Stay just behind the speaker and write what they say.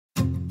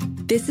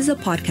This is a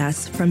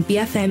podcast from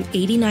BFM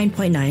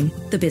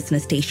 89.9, the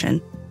business station.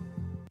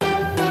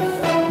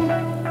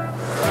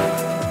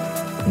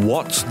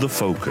 What's the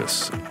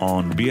Focus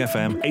on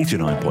BFM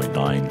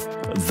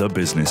 89.9, the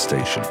business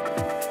station.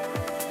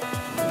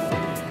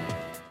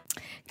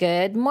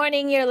 Good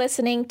morning. You're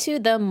listening to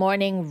The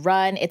Morning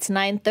Run. It's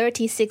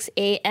 9:36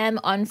 a.m.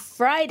 on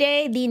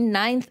Friday, the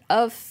 9th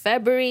of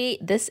February.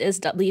 This is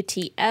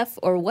WTF,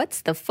 or What's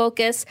the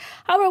Focus,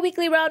 our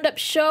weekly roundup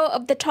show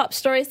of the top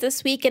stories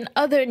this week and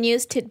other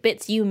news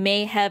tidbits you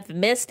may have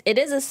missed. It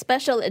is a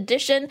special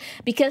edition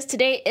because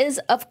today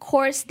is, of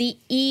course, the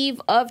eve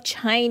of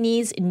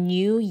Chinese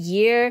New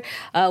Year,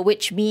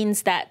 which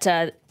means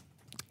that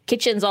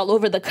kitchens all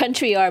over the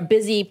country are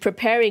busy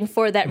preparing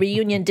for that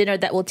reunion dinner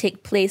that will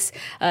take place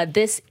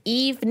this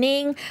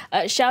evening.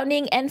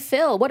 Xiaoning and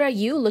Phil, what are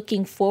you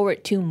looking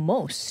forward to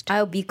most?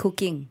 I'll be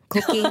cooking.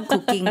 I've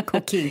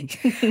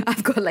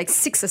got like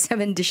 6 or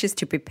 7 dishes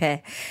to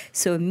prepare.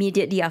 So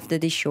immediately after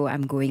this show,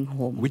 I'm going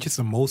home. Which is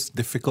the most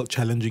difficult,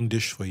 challenging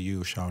dish for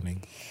you,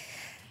 Xiaoning?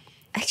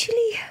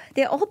 Actually,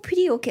 they're all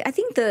pretty okay. I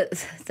think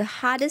the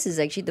hardest is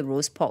actually the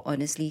roast pork,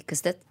 honestly,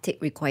 because that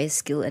requires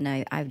skill, and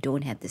I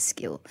don't have the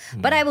skill.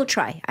 But I will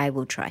try.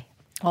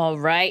 All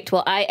right.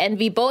 Well, I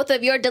envy both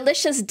of your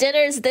delicious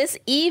dinners this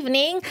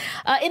evening.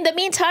 In the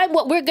meantime,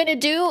 what we're going to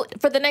do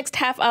for the next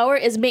half hour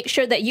is make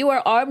sure that you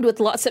are armed with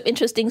lots of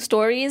interesting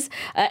stories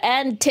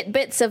and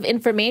tidbits of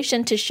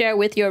information to share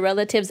with your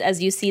relatives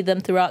as you see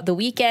them throughout the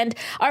weekend.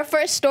 Our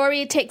first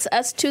story takes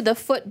us to the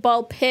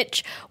football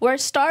pitch, where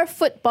star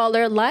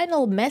footballer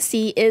Lionel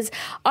Messi is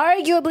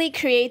arguably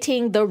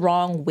creating the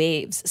wrong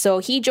waves. So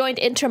he joined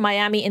Inter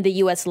Miami in the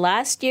U.S.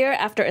 last year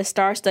after a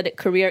star-studded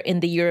career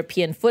in the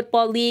European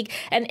Football League.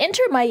 And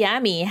Inter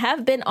Miami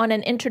have been on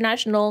an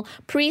international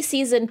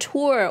preseason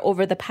tour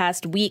over the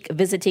past week,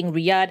 visiting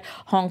Riyadh,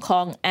 Hong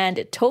Kong,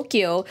 and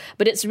Tokyo.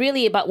 But it's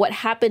really about what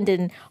happened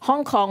in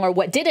Hong Kong, or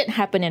what didn't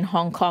happen in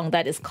Hong Kong,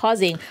 that is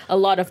causing a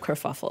lot of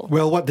kerfuffle.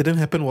 Well, what didn't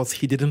happen was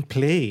he didn't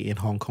play in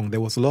Hong Kong. There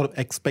was a lot of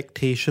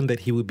expectation that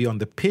he would be on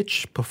the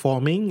pitch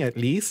performing at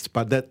least,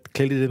 but that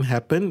clearly didn't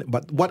happen.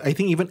 But what I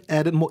think even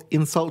added more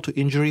insult to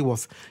injury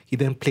was he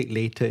then played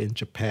later in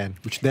Japan,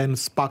 which then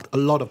sparked a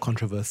lot of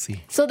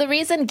controversy. So the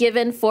reason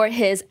given for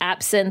his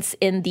absence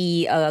in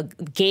the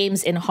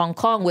games in Hong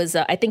Kong was,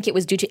 I think it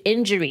was due to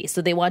injury.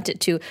 So they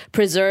wanted to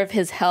preserve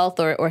his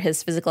health or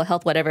his physical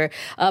health, whatever.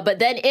 But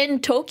then in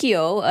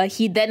Tokyo,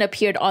 he then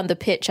appeared on the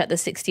pitch at the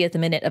 60th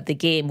minute of the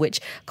game,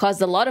 which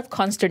caused a lot of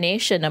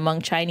consternation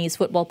among Chinese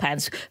football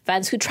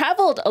fans who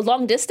traveled a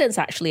long distance,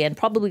 actually, and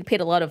probably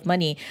paid a lot of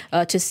money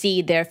to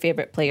see their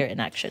favorite player in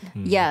action.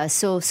 Yeah,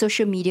 so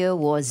social media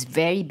was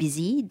very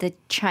busy. The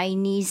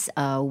Chinese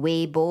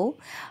Weibo,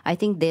 I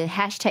think the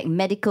hashtag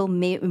medical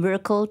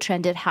miracle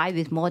trended high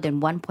with more than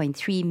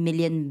 1.3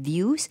 million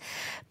views,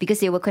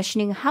 because they were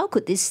questioning how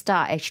could this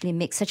star actually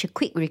make such a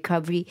quick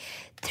recovery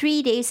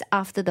 3 days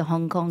after the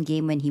Hong Kong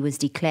game when he was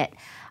declared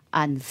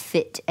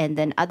unfit. And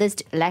then others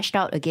lashed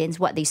out against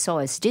what they saw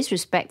as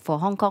disrespect for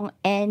Hong Kong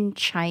and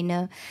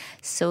China.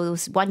 So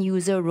one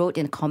user wrote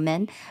in a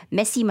comment,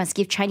 Messi must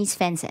give Chinese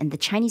fans and the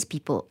Chinese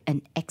people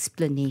an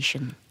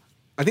explanation.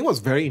 I think what's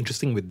very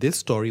interesting with this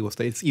story was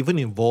that it's even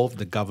involved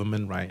the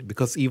government, right?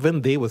 Because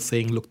even they were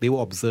saying, look, they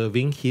were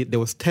observing, there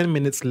was 10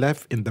 minutes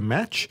left in the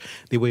match.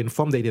 They were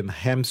informed they had a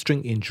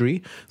hamstring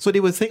injury. So they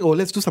were saying,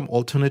 let's do some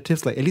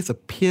alternatives, like at least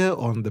appear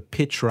on the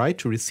pitch, right,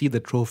 to receive the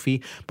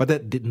trophy. But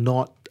that did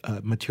not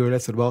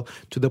materialize as well,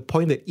 to the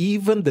point that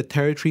even the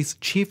territory's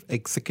chief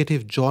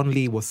executive, John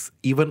Lee, was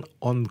even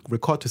on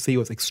record to say he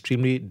was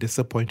extremely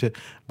disappointed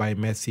by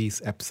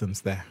Messi's absence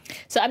there.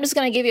 So I'm just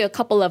going to give you a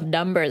couple of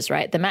numbers,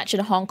 right? The match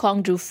in Hong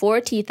Kong drew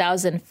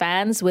 40,000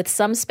 fans, with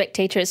some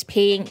spectators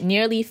paying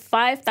nearly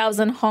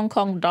 5,000 Hong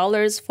Kong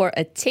dollars for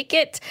a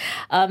ticket.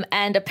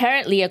 And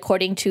apparently,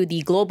 according to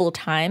the Global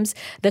Times,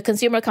 the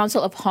Consumer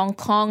Council of Hong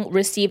Kong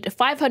received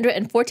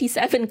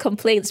 547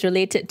 complaints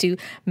related to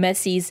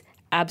Messi's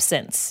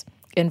absence,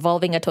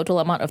 involving a total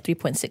amount of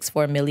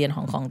 3.64 million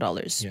Hong Kong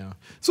dollars. Yeah.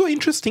 So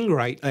interesting,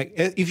 right? Like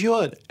if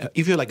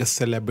you're like a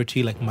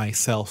celebrity like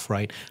myself,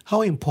 right?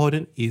 How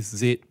important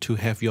is it to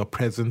have your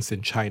presence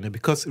in China?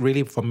 Because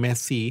really for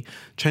Messi,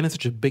 China's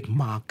such a big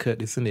market,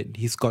 isn't it?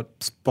 He's got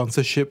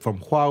sponsorship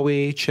from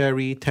Huawei,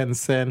 Cherry,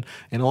 Tencent,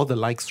 and all the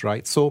likes,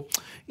 right? So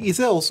is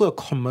there also a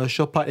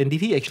commercial part? And did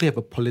he actually have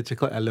a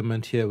political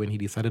element here when he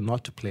decided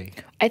not to play?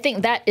 I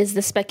think that is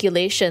the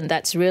speculation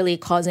that's really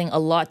causing a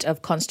lot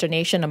of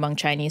consternation among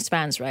Chinese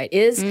fans, right?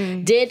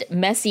 Did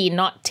Messi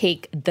not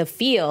take the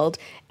field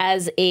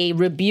as a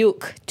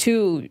rebuke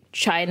to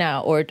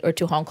China or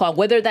to Hong Kong?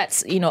 Whether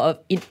that's,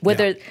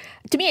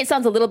 to me it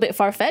sounds a little bit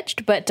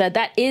far-fetched, but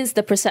that is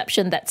the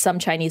perception that some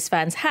Chinese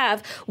fans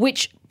have,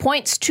 which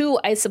points to,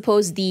 I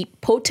suppose, the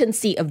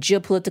potency of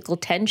geopolitical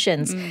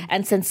tensions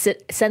and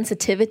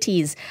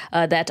sensitivities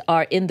that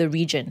are in the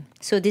region.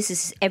 So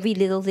every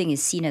little thing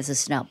is seen as a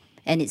snub.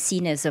 And it's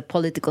seen as a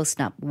political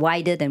snub,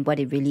 wider than what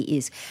it really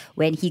is,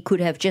 when he could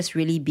have just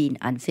really been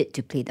unfit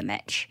to play the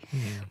match.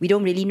 We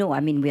don't really know.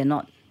 I mean, we're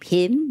not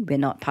him. We're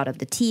not part of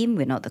the team.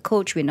 We're not the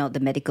coach. We're not the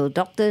medical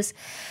doctors.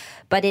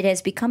 But it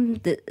has become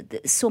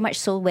so much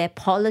so where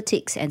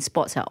politics and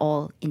sports are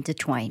all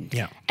intertwined.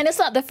 Yeah. And it's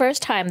not the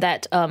first time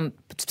that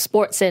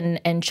sports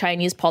and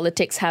Chinese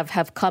politics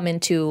have come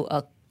into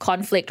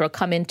conflict or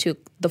come into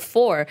the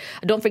fore.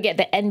 Don't forget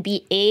the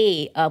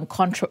NBA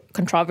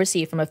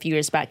controversy from a few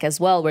years back as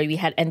well, where we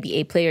had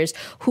NBA players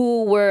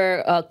who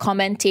were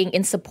commenting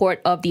in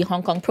support of the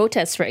Hong Kong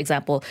protests, for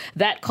example.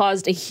 That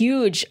caused a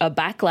huge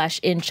backlash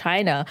in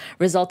China,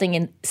 resulting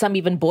in some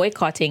even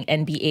boycotting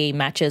NBA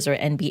matches or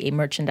NBA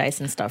merchandise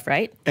and stuff,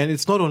 right? And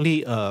it's not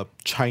only a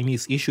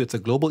Chinese issue, it's a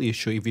global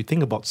issue. If you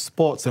think about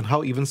sports and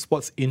how even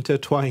sports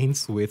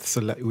intertwines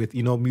with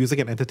music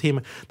and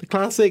entertainment, the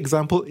classic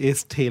example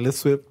is Taylor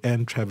Swift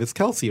and Travis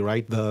Kelce,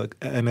 right? The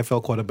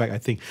NFL quarterback, I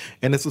think.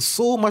 And there's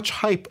so much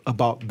hype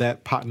about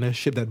that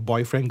partnership, that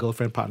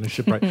boyfriend-girlfriend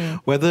partnership, right?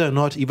 Whether or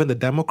not even the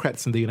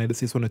Democrats in the United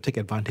States want to take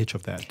advantage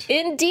of that.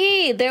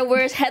 Indeed. There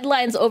were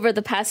headlines over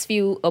the past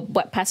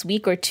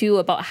week or two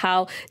about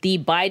how the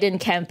Biden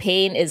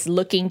campaign is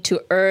looking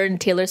to earn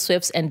Taylor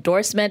Swift's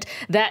endorsement.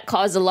 That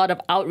caused a lot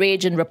of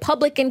outrage in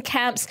Republican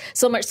camps,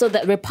 so much so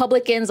that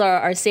Republicans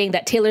are saying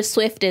that Taylor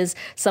Swift is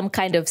some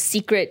kind of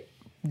secret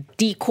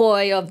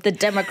decoy of the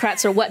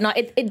Democrats or whatnot.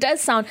 It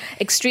does sound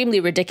extremely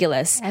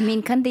ridiculous. I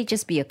mean, can't they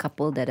just be a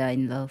couple that are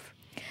in love?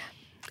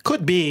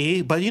 Could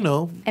be, but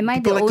am I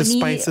people the like only, to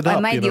spice it up.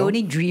 Am I the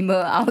only dreamer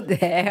out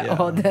there, Yeah,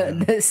 or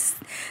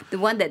the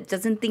one that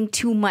doesn't think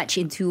too much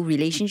into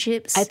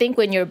relationships? I think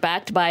when you're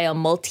backed by a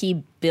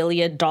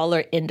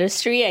multi-billion-dollar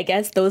industry, I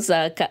guess those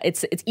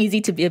it's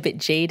easy to be a bit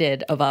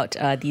jaded about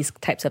these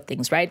types of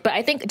things, right? But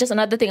I think just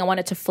another thing I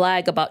wanted to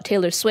flag about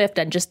Taylor Swift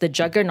and just the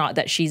juggernaut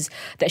that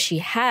she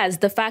has,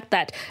 the fact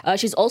that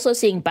she's also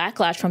seeing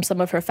backlash from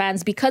some of her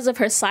fans because of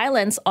her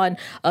silence on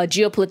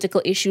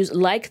geopolitical issues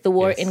like the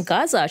war in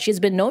Gaza. She's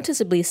been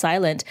noticeably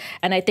silent,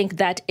 and I think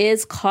that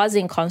is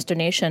causing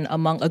consternation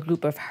among a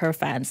group of her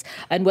fans.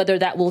 And whether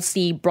that will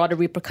see broader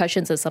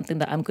repercussions is something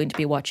that I'm going to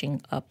be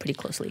watching pretty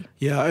closely.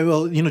 Yeah,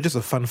 well, just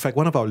a fun fact.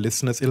 One of our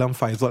listeners, Ilham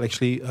Faisal,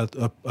 actually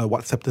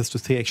WhatsApped us to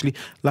say, actually,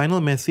 Lionel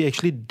Messi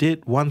actually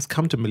did once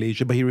come to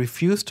Malaysia, but he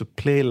refused to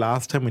play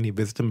last time when he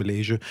visited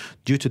Malaysia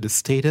due to the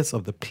status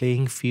of the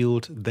playing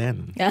field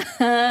then.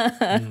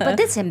 But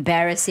that's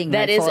embarrassing.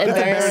 That is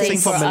embarrassing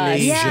for us.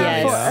 Malaysia.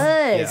 Yeah, for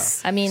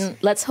us. Yeah. I mean,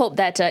 let's hope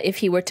that if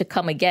he were to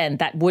come again,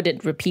 that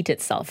wouldn't repeat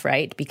itself,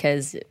 right?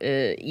 Because,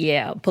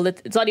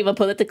 it's not even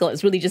political.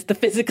 It's really just the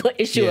physical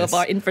issue of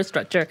our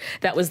infrastructure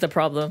that was the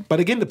problem. But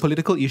again, the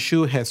political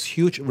issue has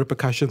huge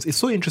repercussions. It's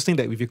so interesting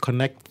that if you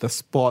connect the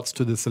sports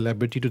to the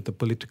celebrity to the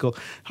political,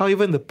 how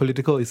even the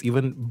political is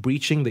even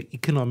breaching the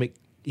economic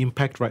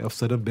impact, right, of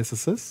certain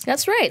businesses.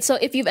 That's right. So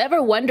if you've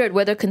ever wondered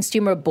whether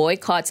consumer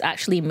boycotts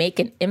actually make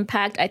an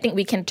impact, I think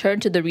we can turn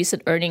to the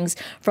recent earnings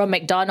from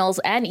McDonald's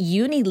and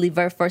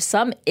Unilever for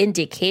some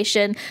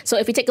indication. So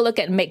if we take a look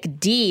at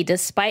McD,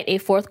 despite a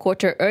fourth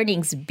quarter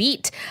earnings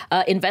beat,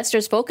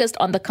 investors focused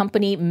on the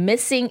company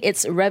missing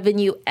its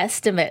revenue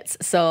estimates.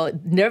 So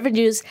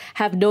revenues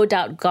have no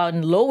doubt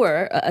gone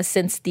lower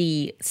since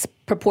the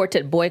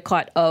purported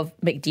boycott of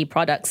McD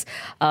products.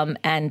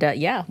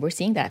 We're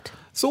seeing that.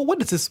 So what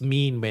does this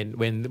mean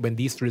when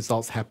these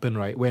results happen,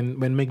 right? When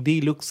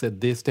McD looks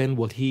at this, then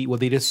will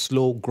they just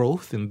slow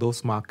growth in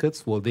those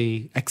markets? Will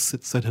they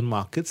exit certain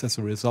markets as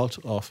a result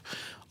of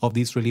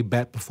these really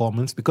bad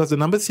performance? Because the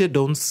numbers here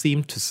don't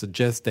seem to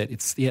suggest that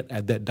it's yet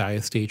at that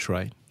dire stage,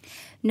 right?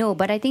 No,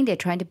 but I think they're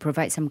trying to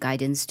provide some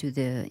guidance to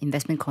the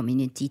investment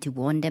community to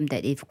warn them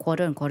that if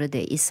quarter on quarter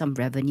there is some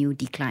revenue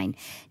decline,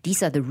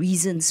 these are the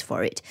reasons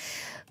for it.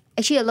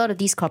 Actually, a lot of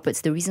these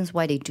corporates, the reasons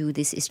why they do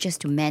this is just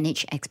to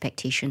manage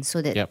expectations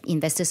so that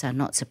investors are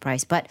not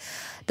surprised. But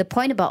the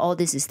point about all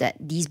this is that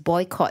these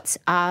boycotts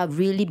are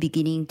really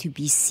beginning to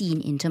be seen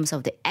in terms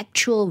of the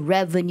actual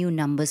revenue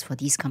numbers for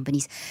these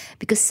companies,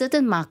 because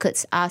certain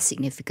markets are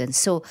significant.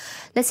 So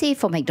let's say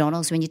for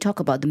McDonald's, when you talk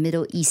about the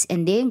Middle East,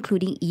 and they're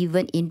including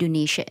even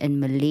Indonesia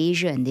and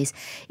Malaysia and this,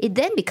 it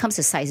then becomes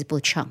a sizable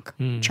chunk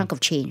of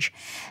change.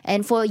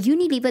 And for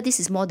Unilever, this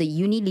is more the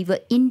Unilever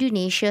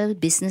Indonesia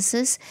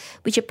businesses,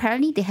 which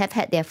apparently they have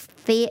had their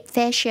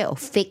fair share of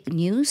fake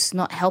news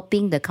not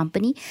helping the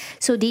company.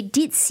 So they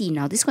did see,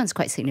 now this one's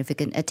quite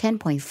significant, a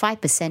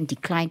 10.5%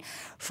 decline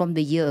from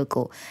the year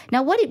ago.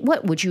 Now,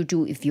 what would you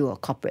do if you're a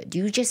corporate? Do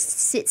you just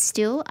sit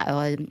still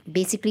or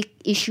basically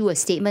issue a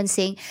statement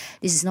saying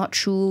this is not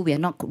true, we are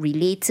not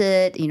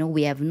related,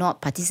 we have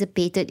not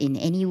participated in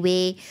any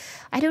way?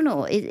 I don't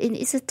know.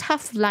 It's a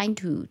tough line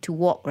to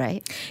walk,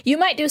 right? You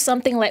might do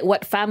something like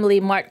what Family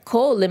Mart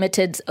Co.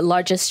 Limited's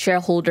largest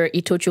shareholder,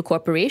 Itochu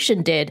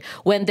Corporation, did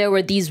when there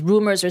were these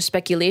rumors or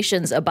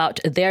speculations about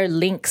their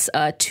links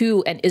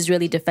to an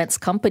Israeli defense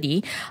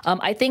company.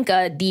 I think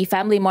the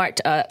Family Mart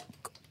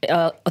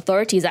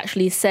authorities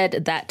actually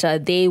said that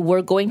they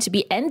were going to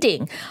be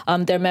ending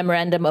their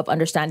memorandum of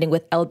understanding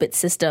with Elbit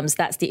Systems.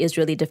 That's the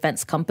Israeli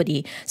defense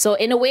company. So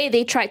in a way,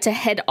 they tried to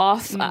head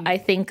off, I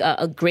think,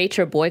 a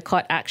greater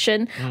boycott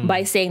action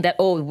by saying that,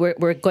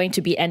 we're going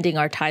to be ending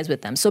our ties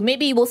with them. So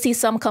maybe we'll see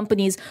some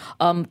companies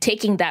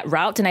taking that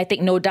route. And I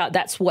think no doubt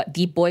that's what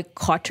the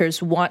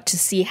boycotters want to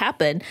see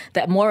happen,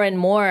 that more and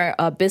more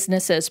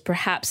businesses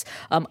perhaps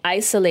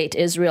isolate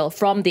Israel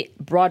from the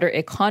broader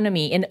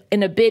economy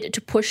in a bid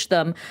to push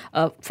them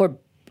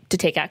to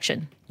take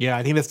action. Yeah,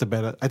 I think that's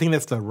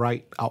the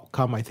right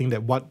outcome. I think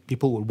that what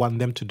people would want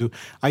them to do.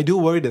 I do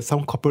worry that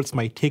some corporates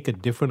might take a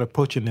different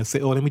approach and they say,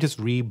 let me just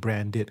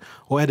rebrand it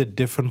or add a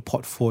different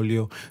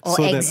portfolio. Or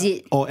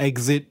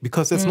exit.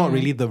 Because that's not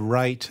really the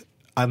right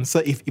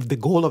answer. If the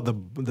goal of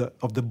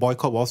the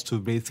boycott was to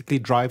basically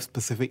drive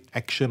specific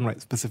action,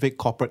 right, specific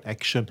corporate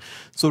action.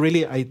 So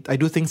really, I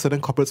do think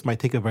certain corporates might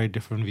take a very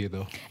different view,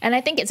 though. And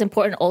I think it's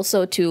important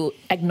also to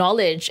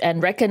acknowledge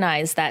and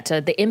recognize that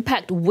the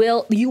impact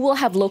you will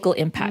have local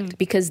impact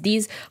because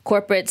these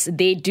corporates,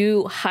 they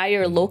do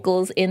hire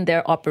locals in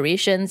their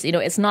operations.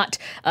 It's not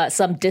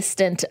some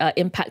distant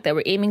impact that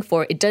we're aiming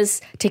for. It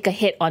does take a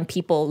hit on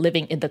people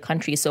living in the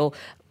country. So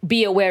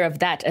be aware of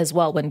that as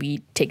well when we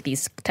take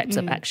these types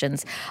of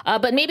actions.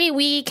 But maybe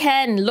we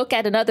can look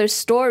at another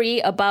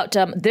story about,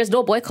 there's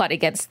no boycott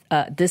against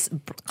this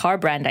car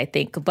brand, I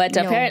think. But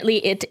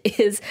apparently it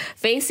is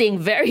facing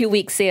very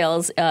weak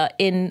sales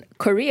in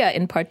Korea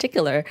in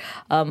particular.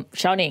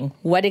 Xiaoning,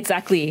 what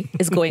exactly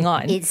is going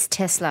on? It's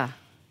Tesla.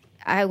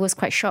 I was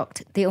quite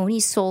shocked. They only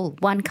sold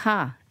one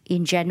car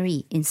in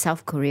January in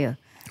South Korea.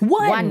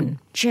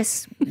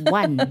 Just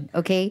one,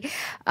 okay?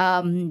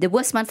 The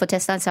worst month for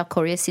Tesla in South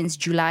Korea since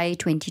July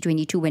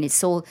 2022 when it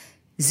sold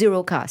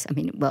 0 cars.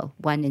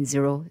 1 and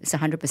 0 is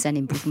 100%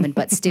 improvement,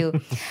 but still.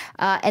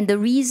 And the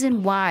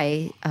reason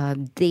why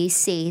they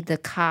say the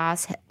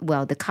cars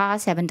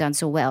haven't done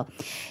so well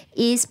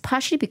is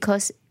partially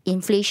because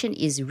inflation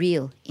is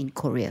real in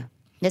Korea.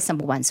 That's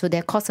number one. So there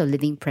are cost of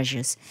living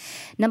pressures.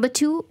 Number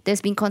two, there's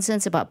been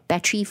concerns about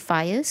battery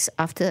fires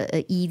after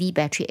an EV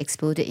battery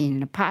exploded in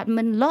an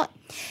apartment lot.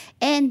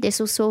 And there's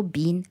also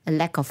been a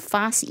lack of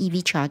fast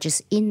EV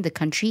chargers in the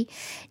country.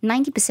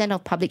 90%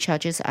 of public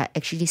chargers are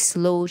actually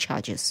slow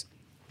chargers.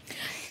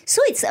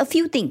 So it's a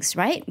few things,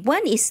 right?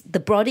 One is the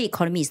broader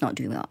economy is not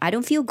doing well. I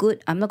don't feel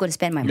good. I'm not going to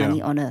spend my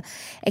money on an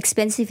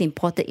expensive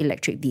imported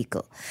electric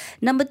vehicle.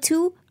 Number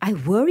two, I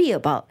worry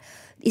about,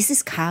 is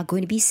this car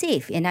going to be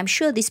safe? And I'm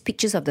sure these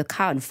pictures of the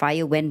car on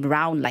fire went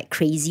round like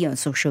crazy on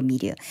social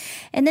media.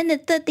 And then the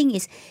third thing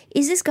is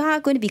this car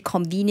going to be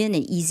convenient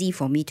and easy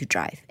for me to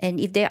drive? And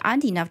if there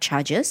aren't enough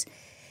chargers,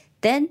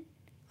 then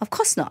of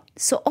course not.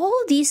 So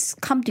all these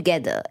come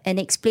together and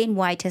explain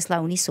why Tesla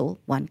only sold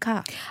one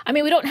car.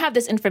 We don't have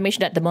this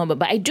information at the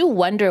moment, but I do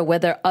wonder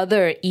whether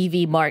other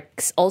EV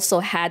marques also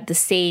had the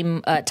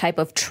same type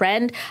of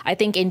trend. I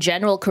think in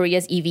general,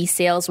 Korea's EV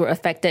sales were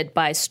affected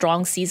by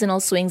strong seasonal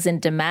swings in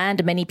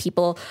demand. Many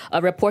people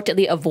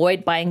reportedly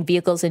avoid buying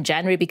vehicles in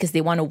January because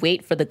they want to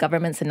wait for the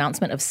government's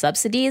announcement of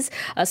subsidies.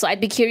 So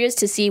I'd be curious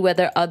to see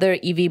whether other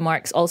EV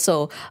marques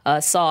also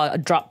saw a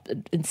drop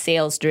in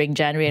sales during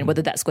January and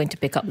whether that's going to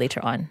pick up later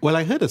on. Well,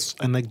 I heard an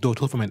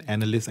anecdotal from an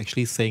analyst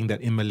actually saying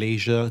that in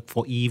Malaysia,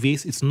 for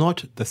EVs, it's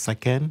not the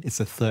second, it's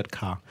the third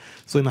car.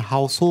 So in a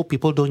household,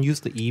 people don't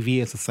use the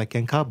EV as a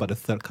second car, but a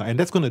third car. And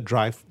that's going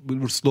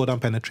to slow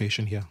down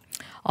penetration here.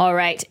 All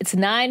right, it's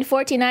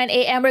 9:49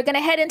 a.m. We're going to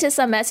head into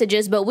some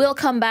messages, but we'll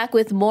come back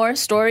with more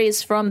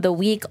stories from the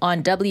week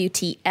on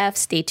WTF.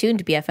 Stay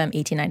tuned, BFM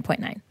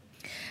 89.9.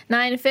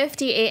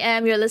 9:50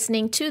 a.m. You're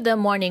listening to The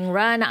Morning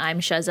Run.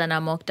 I'm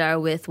Shazana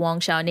Mokhtar with Wong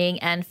Xiaoning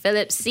and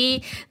Philip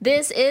C.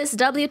 This is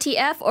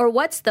WTF, or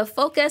What's the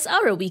Focus,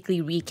 our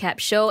weekly recap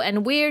show.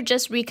 And we're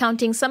just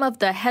recounting some of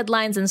the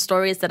headlines and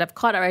stories that have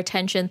caught our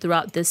attention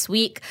throughout this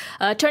week.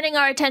 Turning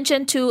our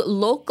attention to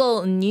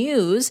local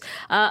news.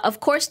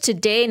 Of course,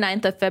 today,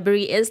 9th of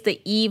February, is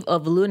the eve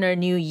of Lunar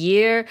New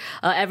Year.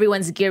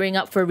 Everyone's gearing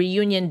up for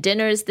reunion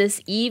dinners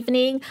this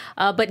evening.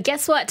 But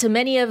guess what?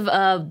 Many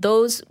of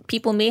those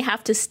people may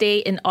have to stay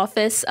in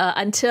office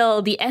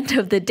until the end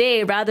of the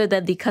day rather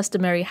than the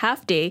customary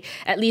half day,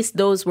 at least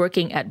those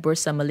working at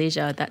Bursa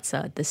Malaysia. That's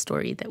the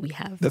story that we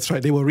have. That's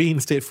right. They will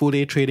reinstate full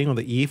day trading on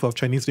the eve of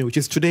Chinese New Year, which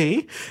is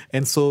today.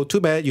 And so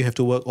too bad you have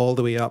to work all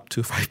the way up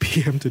to 5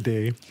 p.m.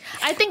 today.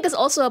 I think this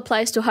also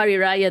applies to Hari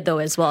Raya though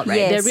as well, right?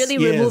 Yes. They're really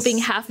removing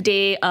half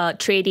day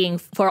trading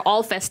for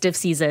all festive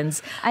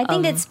seasons. I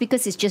think that's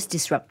because it's just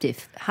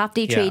disruptive. Half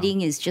day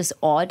trading is just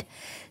odd.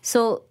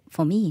 So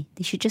for me,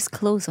 they should just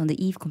close on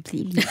the eve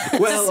completely.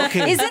 Well,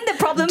 okay. Isn't the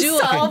problem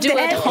solved? Do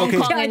then? it Hong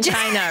Kong and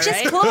China, right?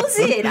 Just close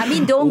it.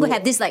 Don't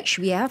have this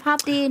should we have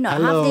half day,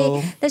 not half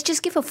day? Let's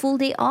just give a full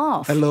day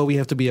off. Hello, we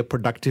have to be a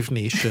productive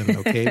nation,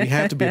 okay? We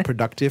have to be a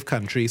productive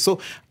country.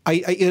 So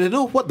I don't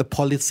know what the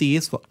policy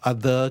is for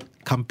other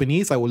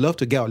companies. I would love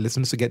to get our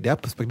listeners to get their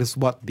perspectives,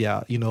 what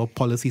their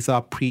policies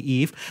are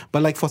pre-Eve.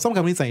 But like for some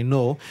companies I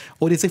know,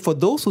 they say for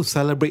those who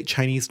celebrate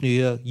Chinese New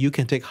Year, you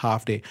can take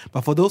half day.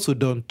 But for those who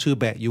don't, too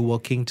bad, you're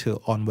working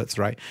till onwards,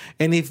 right?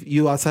 And if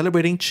you are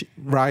celebrating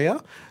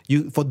Raya,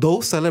 for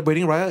those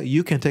celebrating Raya,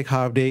 you can take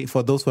half day.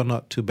 For those who are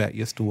not, too bad,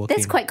 you're still working.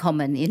 That's quite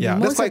common. In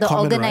most of the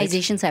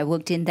organizations I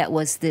worked in, that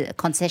was the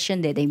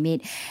concession that they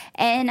made.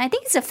 And I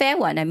think it's a fair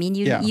one. I mean,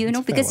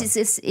 because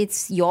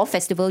it's your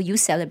festival, you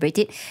celebrate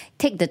it.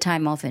 Take the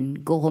time off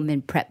and go home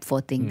and prep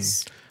for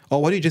things.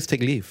 Or why don't you just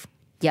take leave?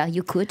 Yeah,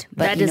 you could.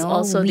 But that is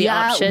also the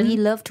option. We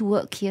love to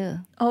work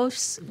here. Oh,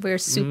 we're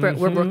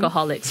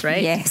workaholics,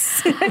 right?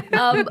 Yes.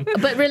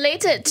 But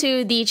related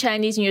to the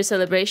Chinese New Year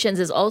celebrations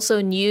is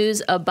also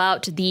news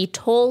about the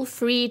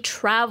toll-free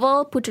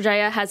travel.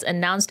 Putrajaya has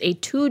announced a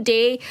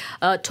 2-day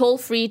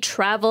toll-free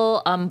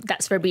travel.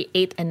 That's February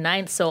 8th and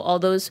 9th. So all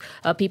those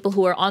people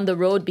who are on the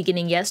road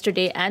beginning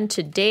yesterday and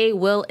today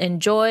will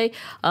enjoy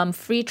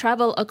free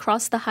travel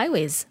across the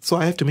highways. So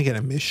I have to make an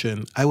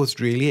admission. I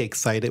was really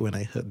excited when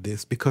I heard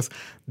this because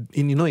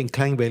in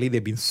Klang Valley, there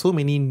have been so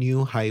many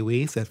new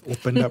highways that have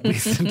opened up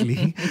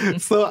recently.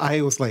 So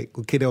I was like,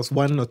 okay, there was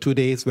 1 or 2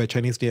 days where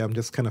Chinese New Year, I'm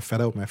just kind of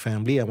fed up with my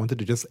family. I wanted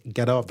to just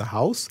get out of the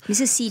house.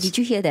 Mrs. C, did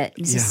you hear that?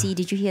 C,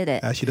 did you hear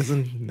that? She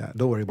doesn't,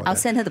 don't worry about that. I'll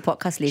send her the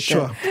podcast later.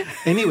 Sure.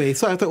 Anyway,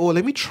 so I thought,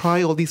 let me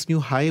try all these new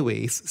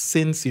highways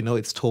since,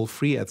 it's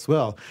toll-free as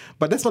well.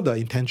 But that's not the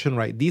intention,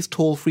 right? These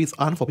toll-frees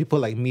aren't for people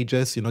like me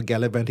just,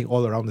 gallivanting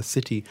all around the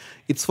city.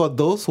 It's for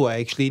those who are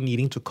actually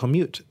needing to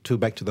commute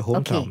back to the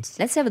hometowns.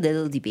 Okay, let's have a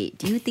little debate.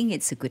 Do you think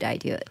it's a good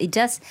idea? It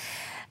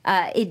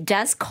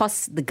does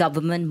cost the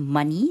government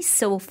money.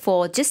 So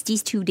for just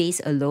these 2 days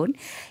alone,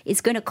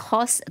 it's going to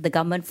cost the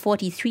government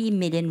 43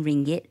 million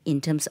ringgit in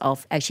terms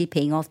of actually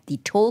paying off the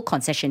toll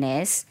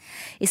concessionaires.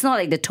 It's not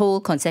like the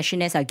toll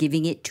concessionaires are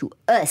giving it to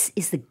us.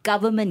 It's the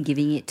government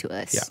giving it to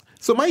us. Yeah.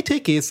 So my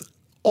take is,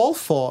 all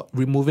for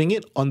removing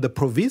it on the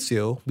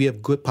proviso, we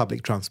have good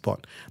public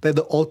transport. That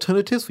the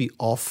alternatives we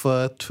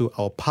offer to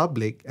our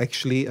public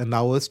actually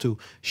allow us to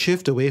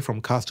shift away from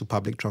cars to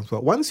public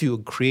transport. Once you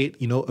create,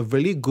 a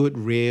really good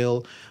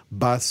rail,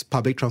 bus,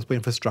 public transport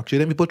infrastructure,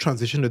 then people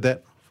transition to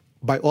that.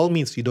 By all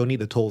means, you don't need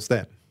the tolls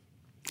then.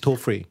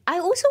 Toll-free. I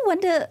also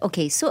wonder,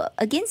 so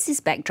against this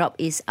backdrop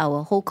is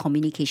our whole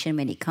communication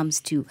when it comes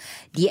to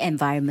the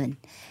environment.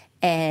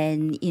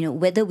 And,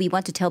 whether we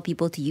want to tell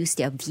people to use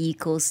their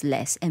vehicles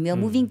less. And we are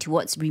moving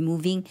towards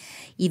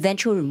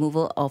eventual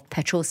removal of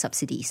petrol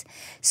subsidies.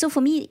 So for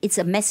me, it's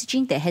a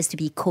messaging that has to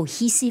be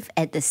cohesive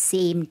at the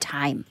same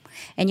time.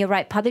 And you're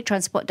right, public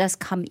transport does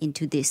come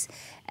into this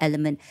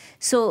element.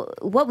 So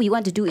what we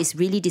want to do is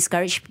really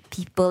discourage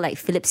people like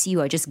Philip C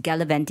who are just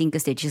gallivanting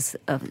because they just,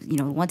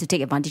 want to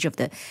take advantage of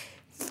the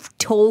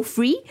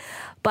toll-free.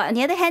 But on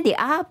the other hand, there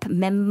are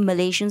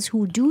Malaysians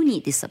who do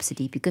need this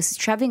subsidy because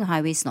traveling on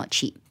highway is not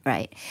cheap,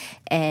 right?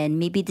 And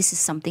maybe this is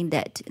something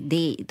that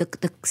the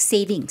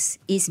savings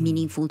is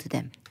meaningful to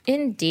them.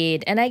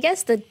 Indeed. And I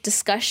guess the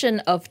discussion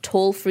of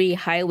toll-free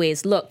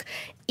highways, look,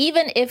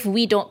 even if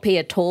we don't pay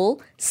a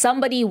toll,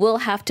 somebody will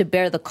have to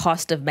bear the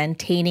cost of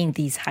maintaining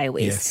these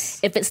highways. Yes.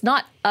 If it's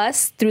not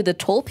us through the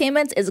toll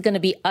payments, it's going to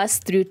be us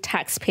through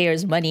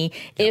taxpayers' money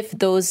if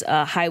those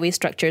highway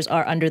structures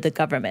are under the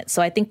government.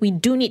 So I think we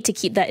do need to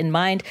keep that in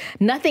mind.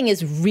 Nothing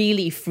is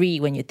really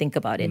free when you think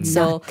about it.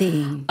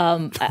 Nothing.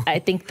 So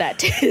I think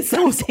that is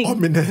something. That was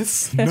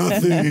ominous.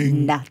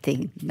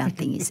 Nothing.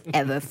 Nothing is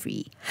ever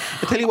free.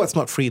 I tell you what's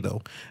not free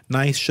though.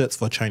 Nice shirts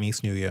for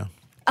Chinese New Year.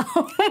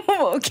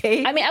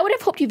 Okay. I mean, I would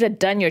have hoped you'd have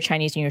done your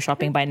Chinese New Year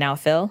shopping by now,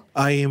 Phil.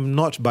 I am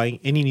not buying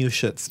any new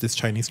shirts this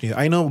Chinese New Year.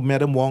 I know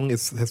Madam Wong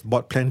has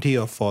bought plenty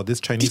for this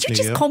Chinese New Year.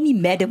 Did you just call me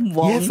Madam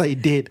Wong? Yes, I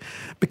did.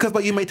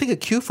 But you might take a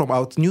cue from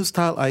our new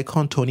style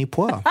icon, Tony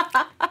Pua.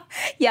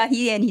 Yeah,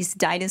 he and his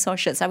dinosaur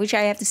shirts, which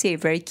I have to say are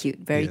very cute.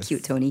 Very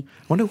cute, Tony.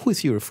 I wonder who is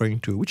he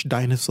referring to? Which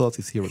dinosaurs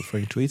is he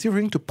referring to? Is he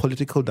referring to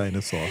political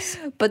dinosaurs?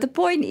 But the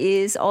point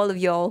is, all of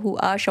y'all who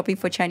are shopping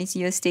for Chinese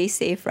New Year, stay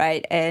safe,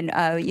 right? And,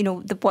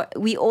 the point,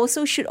 we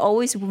also should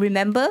always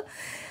remember,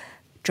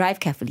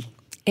 drive carefully.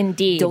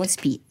 Indeed. Don't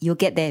speed. You'll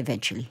get there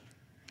eventually.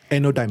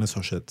 And no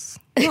dinosaur shirts.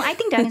 No, I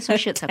think dinosaur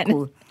shirts are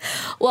cool.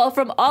 Well,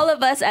 from all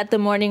of us at The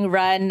Morning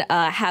Run,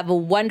 have a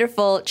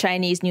wonderful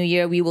Chinese New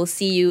Year. We will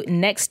see you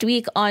next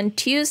week on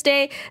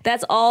Tuesday.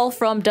 That's all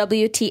from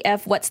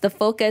WTF What's the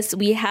Focus?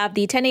 We have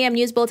the 10 a.m.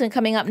 news bulletin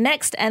coming up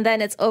next, and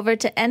then it's over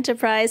to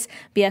Enterprise,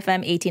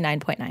 BFM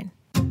 89.9.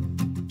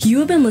 You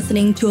have been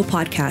listening to a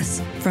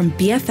podcast from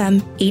BFM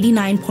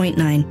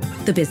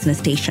 89.9, the business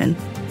station.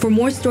 For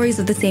more stories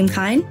of the same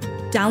kind,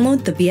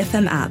 download the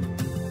BFM app.